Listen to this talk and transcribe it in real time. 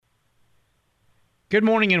Good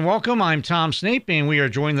morning and welcome. I'm Tom Snape, and we are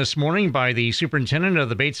joined this morning by the superintendent of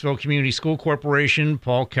the Batesville Community School Corporation,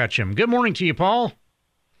 Paul Ketchum. Good morning to you, Paul.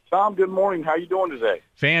 Tom, good morning. How are you doing today?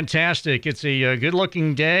 Fantastic. It's a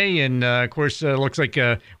good-looking day, and of course, looks like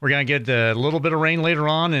we're going to get a little bit of rain later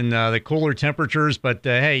on and the cooler temperatures. But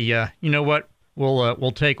hey, you know what?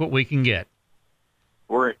 We'll take what we can get.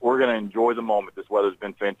 We're going to enjoy the moment. This weather's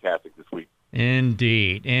been fantastic this week.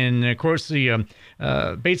 Indeed. And, of course, the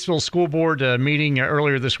Batesville School Board meeting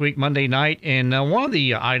earlier this week, Monday night, and one of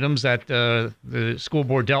the items that the school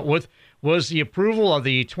board dealt with was the approval of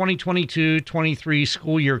the 2022-23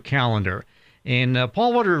 school year calendar. And,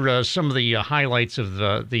 Paul, what are some of the highlights of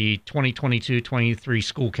the 2022-23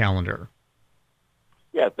 school calendar?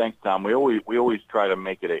 Yeah, thanks, Tom. We always try to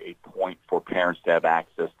make it a point for parents to have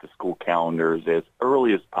access to school calendars as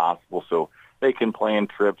early as possible so they can plan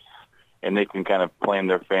trips and they can kind of plan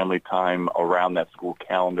their family time around that school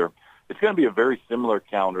calendar. It's going to be a very similar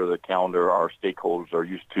calendar, the calendar our stakeholders are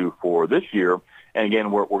used to for this year. And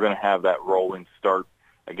again, we're going to have that rolling start,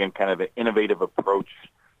 again, kind of an innovative approach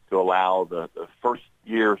to allow the first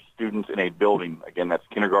year students in a building, again, that's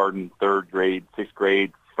kindergarten, third grade, sixth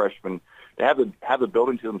grade, freshmen, to have the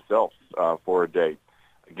building to themselves for a day.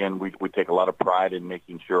 Again, we take a lot of pride in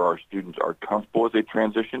making sure our students are comfortable as they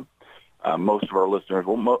transition. Most of our listeners,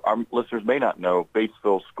 our listeners may not know,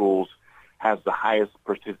 Batesville Schools has the highest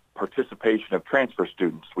participation of transfer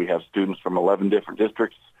students. We have students from 11 different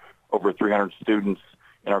districts. Over 300 students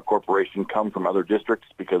in our corporation come from other districts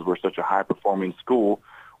because we're such a high-performing school.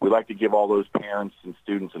 We like to give all those parents and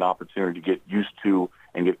students an opportunity to get used to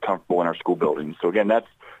and get comfortable in our school buildings. So again, that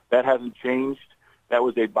hasn't changed. That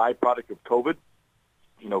was a byproduct of COVID.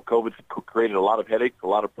 You know, COVID's created a lot of headaches, a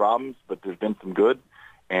lot of problems, but there's been some good.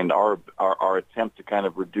 And our attempt to kind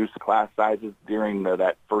of reduce class sizes during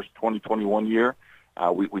that first 2021 year,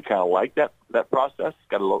 we kind of like that process.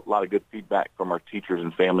 Got a lot of good feedback from our teachers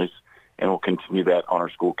and families, and we'll continue that on our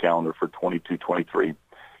school calendar for 22-23.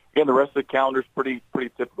 Again, the rest of the calendar is pretty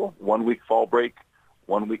typical. 1 week fall break,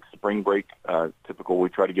 1 week spring break. Typical. We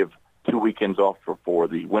try to give 2 weekends off for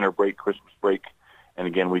the winter break, Christmas break. And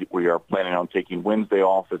again, we are planning on taking Wednesday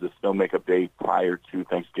off as a snow makeup day prior to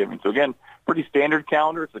Thanksgiving. So again, pretty standard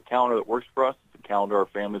calendar. It's a calendar that works for us. It's a calendar our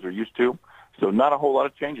families are used to. So not a whole lot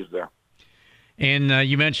of changes there. And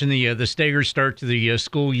you mentioned the staggered start to the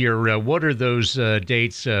school year. What are those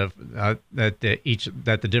dates that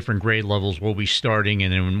the different grade levels will be starting,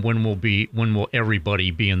 and then when will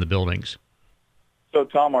everybody be in the buildings? So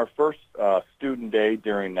Tom, our first student day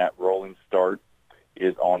during that rolling start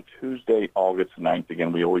is on Tuesday, August 9th.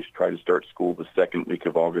 Again, we always try to start school the second week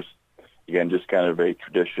of August. Again, just kind of a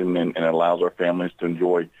tradition, and it allows our families to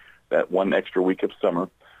enjoy that one extra week of summer.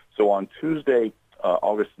 So on Tuesday,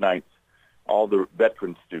 August 9th, all the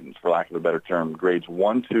veteran students, for lack of a better term, grades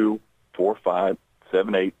 1, 2, 4, 5,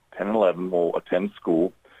 7, 8, 10, and 11 will attend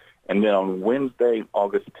school. And then on Wednesday,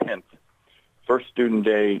 August 10th, first student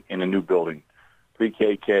day in a new building,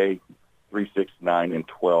 pre-KK, 3, 6, 9, and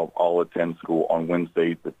 12 all attend school on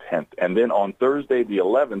Wednesday the 10th. And then on Thursday the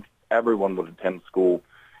 11th, everyone would attend school,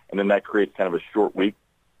 and then that creates kind of a short week.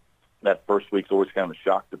 That first week's always kind of a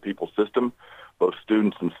shock to people's system, both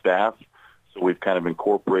students and staff. So we've kind of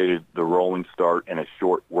incorporated the rolling start and a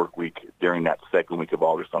short work week during that second week of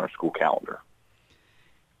August on our school calendar.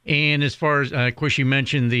 And as far as, of course, you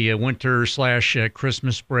mentioned the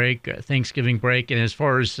winter/Christmas break, Thanksgiving break, and as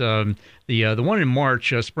far as the one in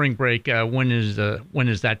March, spring break, when is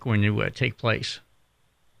that going to take place?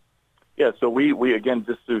 Yeah, so we again,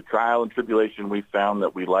 just through trial and tribulation, we found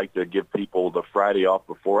that we like to give people the Friday off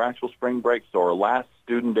before actual spring break. So our last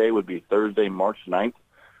student day would be Thursday, March 9th.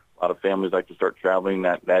 A lot of families like to start traveling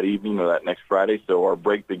that evening or that next Friday. So our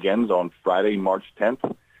break begins on Friday, March 10th.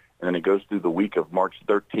 And then it goes through the week of March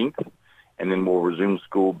 13th, and then we'll resume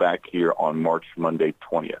school back here on Monday,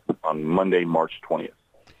 March 20th.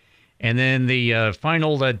 And then the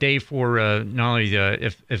final day for not only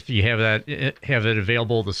if you have it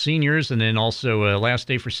available, the seniors, and then also last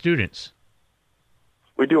day for students.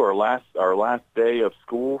 We do our last day of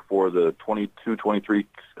school for the 22-23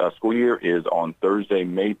 school year is on Thursday,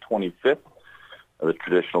 May 25th. The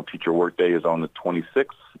traditional teacher work day is on the 26th.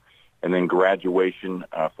 And then graduation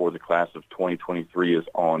for the class of 2023 is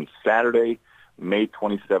on Saturday, May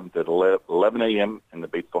 27th at 11 a.m. in the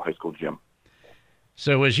Batesville High School gym.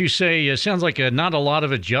 So as you say, it sounds like not a lot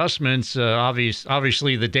of adjustments.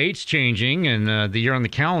 Obviously, the date's changing and the year on the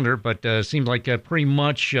calendar, but seems like pretty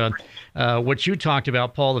much what you talked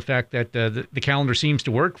about, Paul, the fact that the calendar seems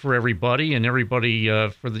to work for everybody and everybody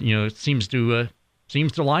seems to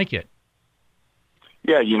like it.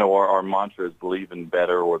 Yeah, our mantra is believe in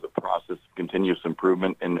better, or the process of continuous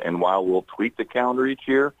improvement. And while we'll tweak the calendar each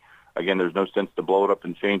year, again, there's no sense to blow it up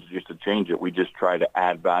and change it just to change it. We just try to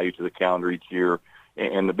add value to the calendar each year.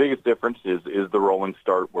 And the biggest difference is the rolling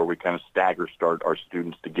start, where we kind of stagger start our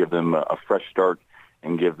students to give them a fresh start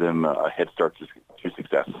and give them a head start to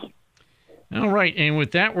success. All right, and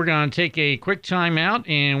with that, we're going to take a quick time out,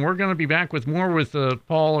 and we're going to be back with more with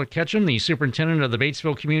Paul Ketchum, the superintendent of the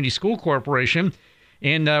Batesville Community School Corporation.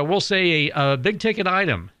 And we'll say a big-ticket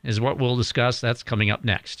item is what we'll discuss. That's coming up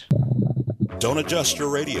next. Don't adjust your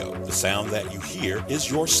radio. The sound that you hear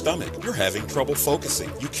is your stomach. You're having trouble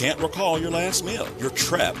focusing. You can't recall your last meal. You're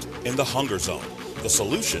trapped in the hunger zone. The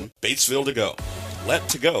solution, Batesville To Go. Let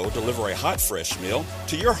To Go deliver a hot, fresh meal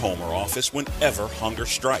to your home or office whenever hunger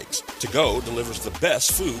strikes. To Go delivers the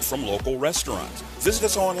best food from local restaurants. Visit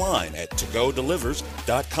us online at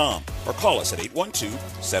togodelivers.com or call us at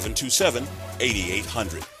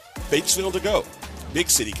 812-727-8800. Batesville To Go.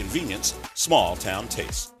 Big city convenience, small town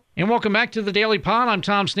taste. And welcome back to the Daily Pod. I'm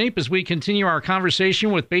Tom Snape as we continue our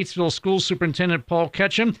conversation with Batesville School Superintendent Paul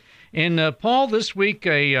Ketchum. And Paul, this week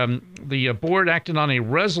the board acted on a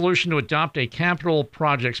resolution to adopt a capital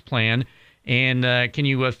projects plan. And can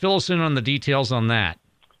you fill us in on the details on that?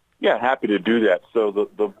 Yeah, happy to do that. So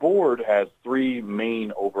the board has three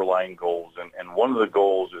main overlying goals, and one of the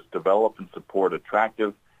goals is develop and support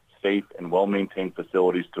attractive, safe, and well-maintained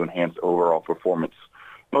facilities to enhance overall performance.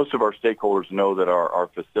 Most of our stakeholders know that our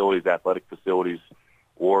facilities, athletic facilities,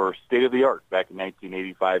 were state-of-the-art back in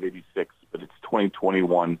 1985, 86, but it's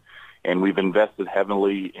 2021, and we've invested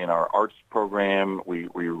heavily in our arts program. We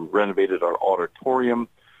renovated our auditorium.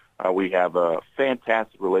 We have a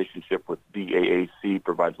fantastic relationship with DAAC,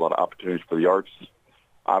 provides a lot of opportunities for the arts.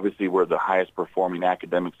 Obviously, we're the highest performing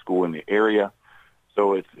academic school in the area.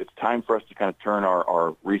 So it's time for us to kind of turn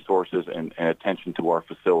our resources and attention to our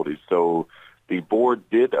facilities. So the board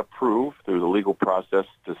did approve through the legal process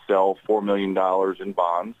to sell $4 million in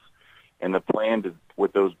bonds. And the plan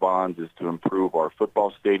with those bonds is to improve our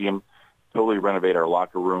football stadium, totally renovate our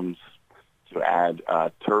locker rooms, to add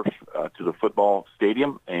turf to the football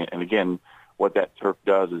stadium. And again, what that turf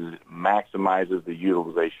does is it maximizes the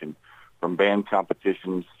utilization from band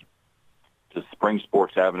competitions to spring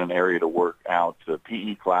sports, having an area to work out, to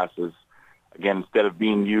PE classes. Again, instead of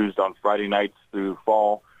being used on Friday nights through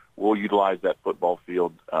fall, we'll utilize that football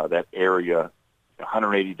field, that area,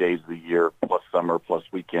 180 days of the year, plus summer, plus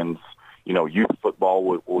weekends. Youth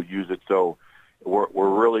football, we'll use it. So we're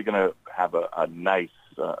really going to have a nice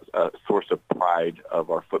source of pride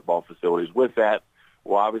of our football facilities. With that,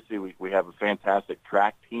 well, obviously we have a fantastic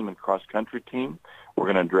track team and cross-country team.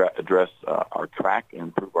 We're going to address our track and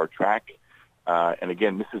improve our track. And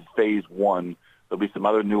again, this is phase one. There'll be some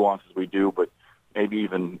other nuances we do, but maybe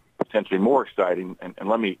even potentially more exciting. And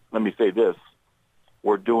let me say this: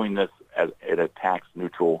 we're doing this at a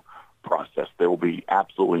tax-neutral process. There will be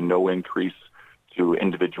absolutely no increase to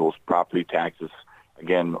individuals' property taxes.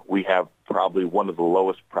 Again, we have probably one of the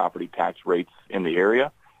lowest property tax rates in the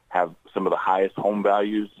area, have some of the highest home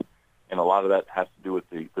values, and a lot of that has to do with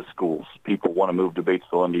the schools. People want to move to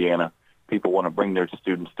Batesville, Indiana. People want to bring their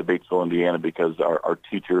students to Batesville, Indiana, because our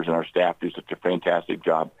teachers and our staff do such a fantastic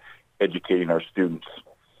job educating our students.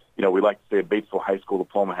 We like to say a Batesville High School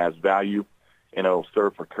diploma has value, and it'll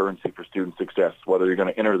serve for currency for student success. Whether you're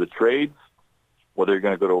going to enter the trades, whether you're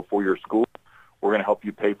going to go to a four-year school, we're going to help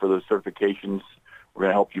you pay for those certifications. We're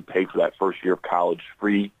going to help you pay for that first year of college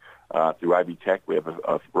free through Ivy Tech. We have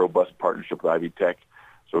a robust partnership with Ivy Tech.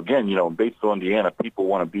 So again, in Batesville, Indiana, people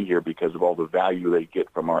want to be here because of all the value they get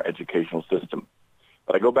from our educational system.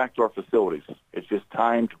 But I go back to our facilities. It's just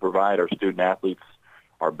time to provide our student athletes,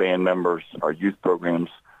 our band members, our youth programs,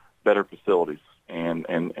 better facilities. And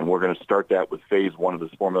we're going to start that with phase one of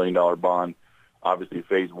this $4 million bond. Obviously,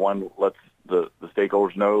 phase one lets the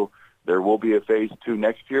stakeholders know there will be a phase two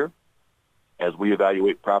next year. As we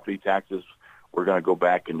evaluate property taxes, we're going to go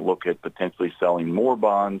back and look at potentially selling more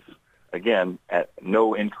bonds, again, at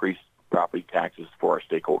no increased property taxes for our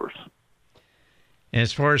stakeholders.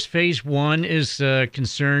 As far as phase one is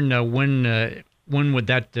concerned, when would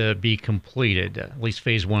that be completed, at least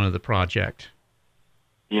phase one of the project?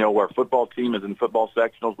 Our football team is in football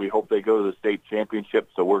sectionals. We hope they go to the state championship.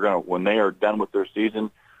 So we're going to, when they are done with their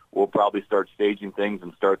season, we'll probably start staging things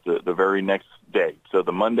and start the very next day. So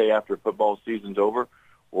the Monday after football season's over,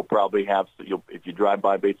 we'll probably have, if you drive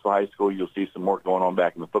by Batesville High School, you'll see some work going on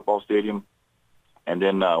back in the football stadium. And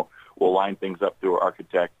then we'll line things up through our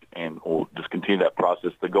architect, and we'll just continue that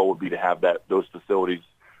process. The goal would be to have those facilities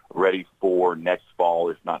ready for next fall,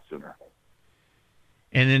 if not sooner.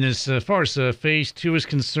 And then as far as phase 2 is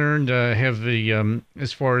concerned, have the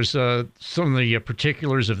as far as some of the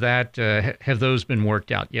particulars of that, have those been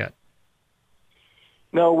worked out yet?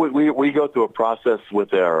 No, we go through a process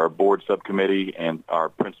with our board subcommittee and our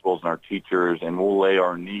principals and our teachers, and we'll lay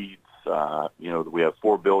our needs. We have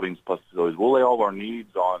 4 buildings plus facilities. We'll lay all of our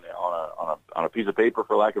needs on a piece of paper,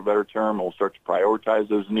 for lack of a better term. We'll start to prioritize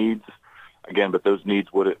those needs again, but those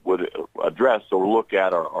needs would address. So we'll look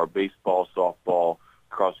at our baseball, softball,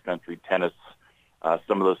 cross country, tennis,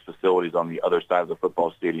 some of those facilities on the other side of the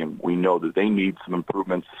football stadium. We know that they need some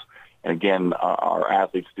improvements. And again, our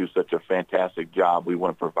athletes do such a fantastic job. We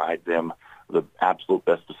want to provide them the absolute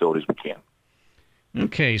best facilities we can.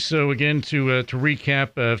 Okay, so again, to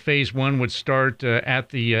recap, phase 1 would start at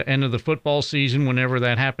the end of the football season, whenever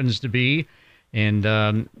that happens to be, and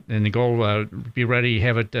the goal would be ready,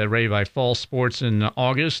 have it ready by fall sports in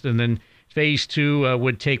August, and then phase 2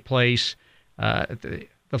 would take place the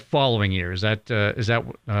following year. Is that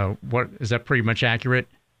pretty much accurate?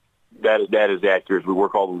 That is accurate. We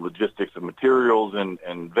work all the logistics of materials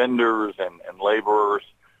and vendors and laborers.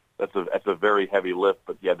 That's a very heavy lift,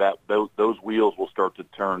 but yeah, those wheels will start to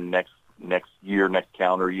turn next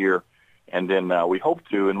calendar year, and then we hope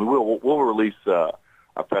to, and we'll release a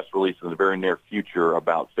press release in the very near future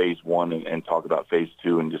about phase 1 and talk about phase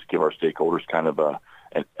 2 and just give our stakeholders kind of a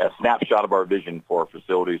snapshot of our vision for our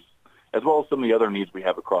facilities, as well as some of the other needs we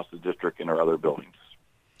have across the district in our other buildings.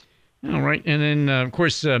 All right, and then of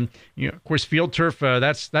course, field turf.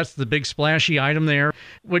 That's the big splashy item there.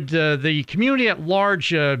 Would the community at large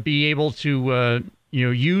be able to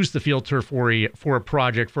use the field turf for a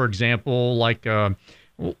project, for example, like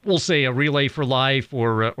we'll say a Relay for Life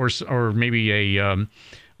or maybe a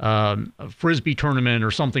Frisbee tournament or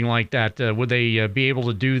something like that? Would they be able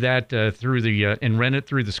to do that through and rent it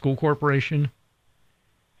through the school corporation?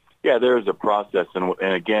 Yeah, there is a process, and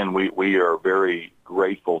again, we are very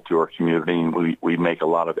grateful to our community, and we make a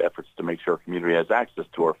lot of efforts to make sure our community has access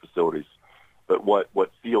to our facilities. But what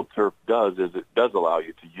field turf does is it does allow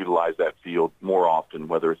you to utilize that field more often,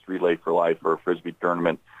 whether it's Relay for Life or a Frisbee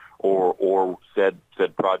tournament or said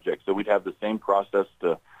project. So we'd have the same process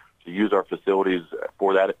to use our facilities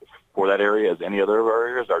for that area as any other of our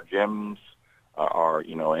areas, our gyms,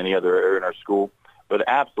 any other area in our school. But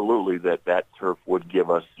absolutely that turf would give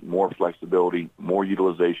us more flexibility, more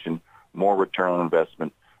utilization, more return on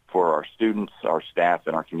investment for our students, our staff,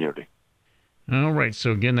 and our community. All right.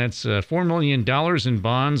 So, again, that's $4 million in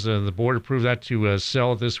bonds. The board approved that to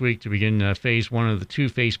sell this week to begin phase 1 of the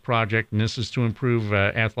 2-phase project. And this is to improve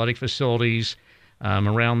athletic facilities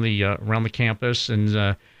around the campus.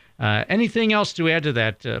 And anything else to add to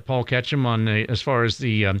that, Paul Ketchum, on as far as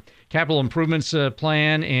the capital improvements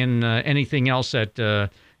plan and anything else that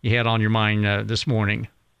you had on your mind this morning?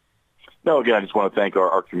 No, again, I just want to thank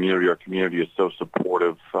our community. Our community is so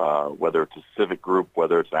supportive, whether it's a civic group,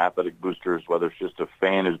 whether it's athletic boosters, whether it's just a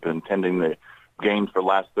fan who's been attending the games for the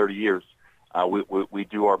last 30 years. We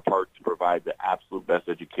do our part to provide the absolute best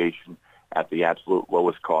education at the absolute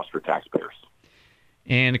lowest cost for taxpayers.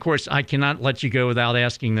 And, of course, I cannot let you go without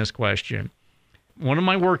asking this question. One of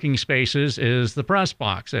my working spaces is the press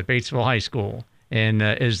box at Batesville High School. And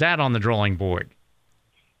is that on the drawing board?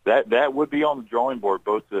 That would be on the drawing board,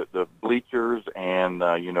 both the bleachers and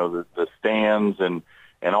the stands and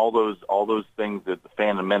all those things, that the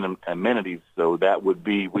fan amenities. So that would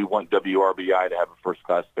be, we want WRBI to have a first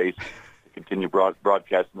class space to continue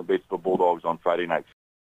broadcasting the Batesville Bulldogs on Friday nights.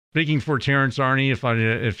 Speaking for Terrence Arney,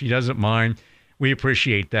 if he doesn't mind, we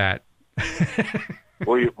appreciate that.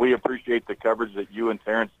 We appreciate the coverage that you and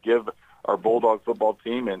Terrence give our Bulldog football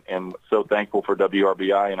team, and so thankful for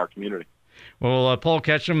WRBI and our community. Well, Paul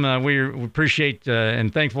Ketchum, we appreciate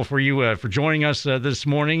and thankful for you for joining us this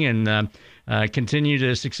morning, and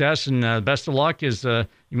continued success and best of luck as you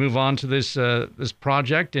move on to this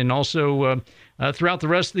project, and also throughout the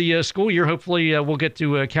rest of the school year. Hopefully, we'll get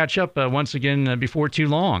to catch up once again before too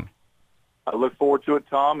long. I look forward to it,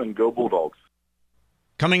 Tom, and go Bulldogs.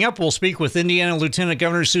 Coming up, we'll speak with Indiana Lieutenant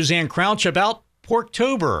Governor Suzanne Crouch about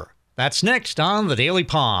Porktober. That's next on The Daily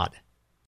Pod.